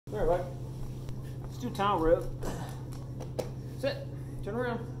There, bud. Let's do towel rub. Sit. Turn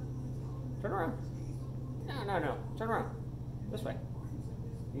around. Turn around. No. Turn around. This way.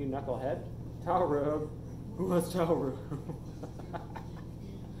 You knucklehead. Towel rub. Who wants towel rub?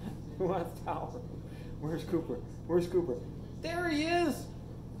 Who wants towel rub? Where's Cooper? Where's Cooper? There he is!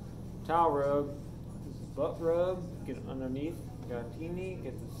 Towel rub. Butt rub. Get it underneath. Got a teeny.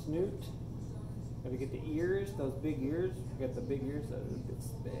 Get the snoot. Gotta get the ears. Those big ears. Get the big ears. That are this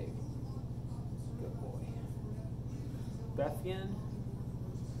big. Good boy. Bethian.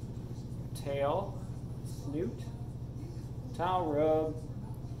 Tail. Snoot. Towel rub.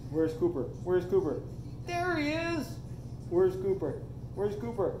 Where's Cooper? Where's Cooper? There he is! Where's Cooper? Where's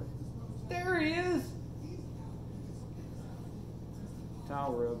Cooper? There he is!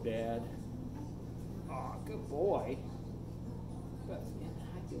 Towel rub, Dad. Oh, good boy.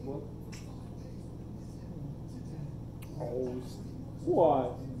 Good boy. Oh,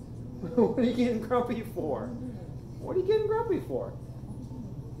 what? What are you getting grumpy for? What are you getting grumpy for?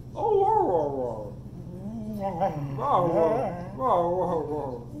 Oh,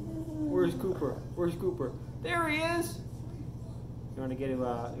 Where's Cooper? Where's Cooper? There he is. You want to get him?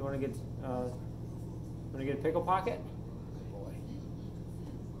 You want to get? Want to get a pickle pocket?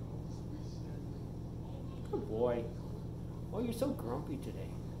 Good boy. Oh, you're so grumpy today.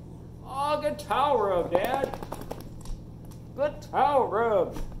 Oh, good towel rub, Dad. Good towel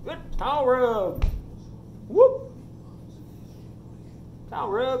rub. Good towel rub. Whoop. Towel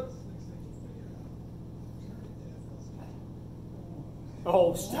rub.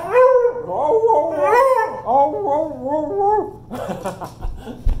 Oh, stop.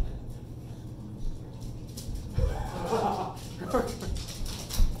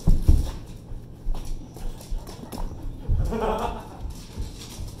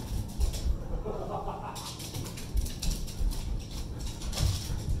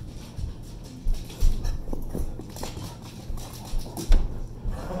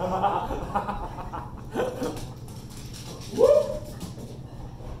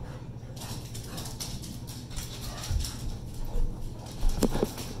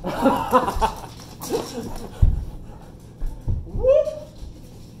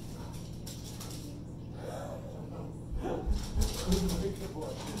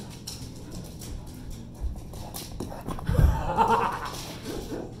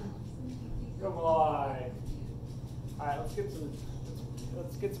 Come on. All right, let's get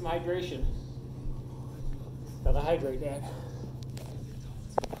some hydration. Gotta hydrate, Dad.